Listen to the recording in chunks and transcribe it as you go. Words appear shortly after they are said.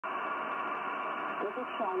This is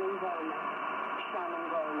Shannon Volmet. Shannon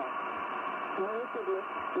Volmet. No signals.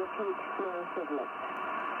 Repeat, no signals.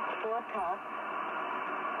 Forecast.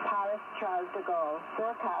 Paris Charles de Gaulle.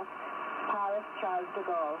 Forecast. Paris Charles de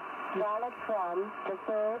Gaulle. Valid from the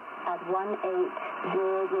 3rd at 1800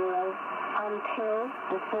 until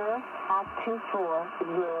the 4th at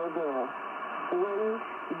 2400. Wind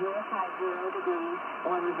 050 degrees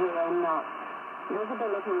 10 knots.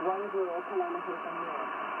 Visibility 10 kilometers or more.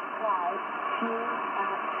 Clouds few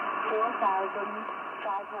at 4,500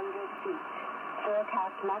 feet.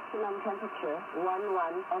 Forecast maximum temperature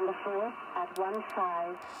 11 on the 4th at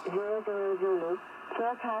 1500 Zulu.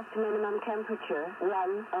 Forecast minimum temperature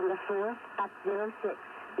 1 on the 4th at 0600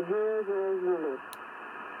 Zulu.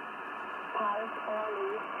 Paris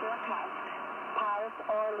Orly forecast. Paris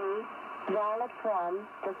Orly valid from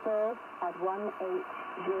the 3rd at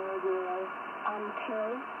 1800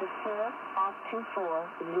 until the 4th at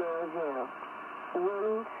 2400.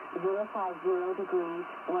 Wind 050 degrees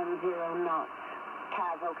 10 knots.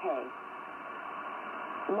 CAV okay.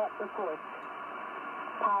 Net report.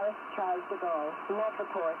 Paris Charles de Gaulle. Net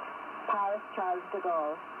report. Paris Charles de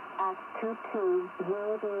Gaulle at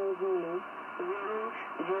 2200 Zulu. Wind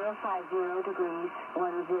 050 degrees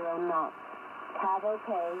 10 knots. CAV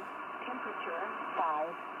okay. Temperature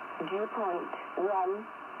 5. Dew point 1.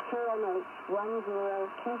 QNH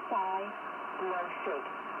 1025 below 6.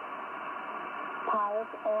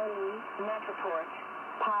 Paris Orly net report.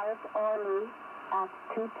 Paris Orly at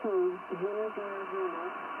 2200 Zulu.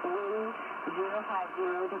 Wind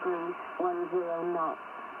 050 degrees 10 knots.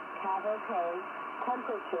 CAV okay.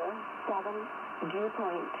 Temperature 7. Dew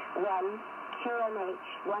point 1. QNH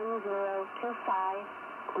 1025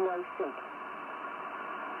 below 6.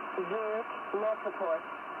 Zurich net report.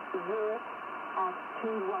 Zurich at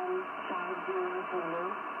 2150 Zulu.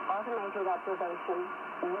 Automated observation.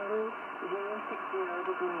 Wind 060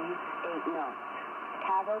 degrees 8 knots.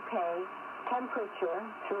 CAV okay. Temperature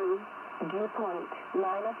 3. Dew point -6.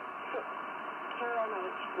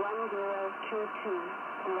 QNH 1022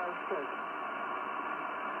 below 6.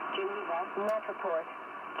 Geneva net report.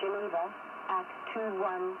 Geneva at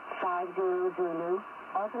 2150 Zulu.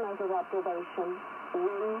 Automated observation.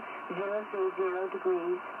 Wind 030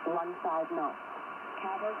 degrees 15 knots.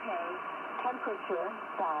 CAV okay. Temperature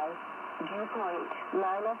 5. Dew point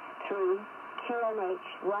 -3. QNH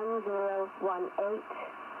 1018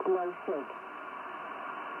 below 6.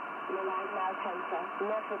 Milan Malpensa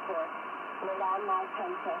net report. Milan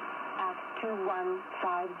Malpensa at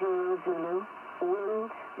 2150 Zulu. Wind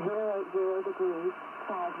 080 degrees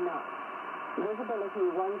 5 knots. Visibility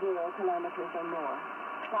 10 kilometers or more.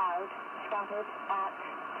 Cloud scattered at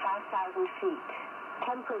 5,000 feet.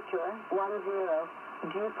 Temperature 10.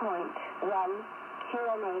 Dew point 1.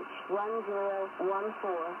 QNH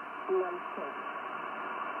 1014 below 6.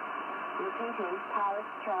 Repeating, Paris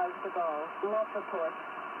Charles de Gaulle net report.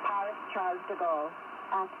 Paris Charles de Gaulle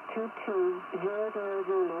at 2200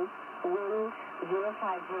 Zulu. Wind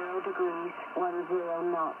 050 degrees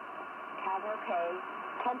 10 knots. CAV okay.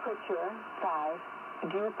 Temperature 5.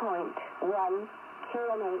 Dew point 1.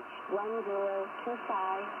 QNH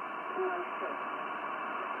 1025 below 6.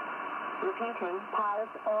 Repeating,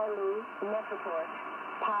 Paris Orly net report.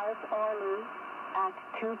 Paris Orly at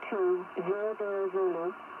 2200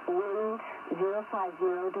 Zulu. Wind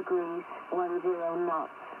 050 degrees 10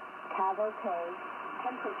 knots. CAV okay.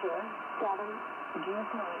 Temperature 7. Dew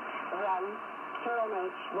point 1.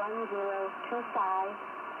 QNH 1025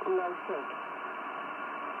 below 6.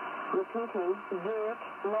 Repeating, Zurich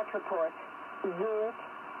net report. Zurich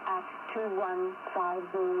at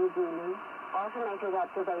 2150 Zulu. Automated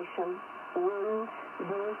observation. Wind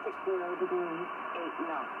 060 degrees 8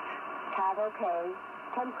 knots. CAV okay.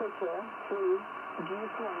 Temperature 3. Dew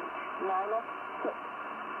point -6.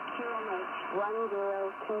 QNH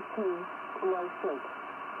 1022 below 6.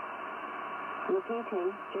 Repeating,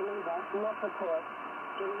 Geneva net report.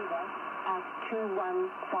 Geneva at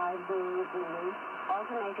 2150 Zulu.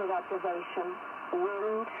 Automated observation.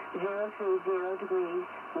 Wind 030 degrees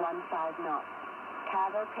 15 knots.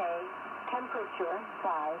 CAV okay. Temperature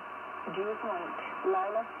 5. Dew point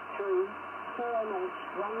 -3. QNH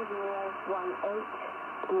 1018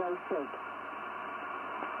 below 6.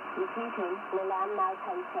 Repeating, Milan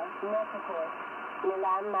Malpensa net report.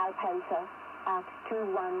 Milan Malpensa at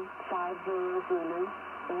 2150 Zulu.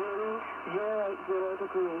 Wind 080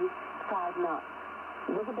 degrees 5 knots.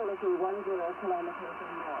 Visibility 10 kilometers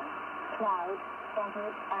or more. Cloud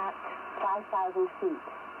scattered at 5,000 feet.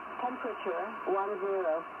 Temperature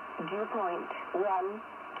 10. Dew point 1.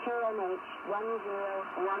 QNH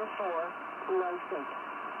 1014 below 6.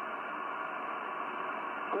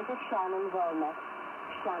 This is Shannon Volmet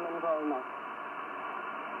Shannon Volmet.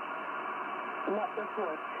 Net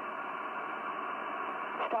report.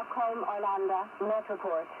 Stockholm, Arlanda, net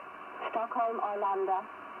report. Stockholm, Arlanda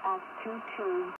at 22.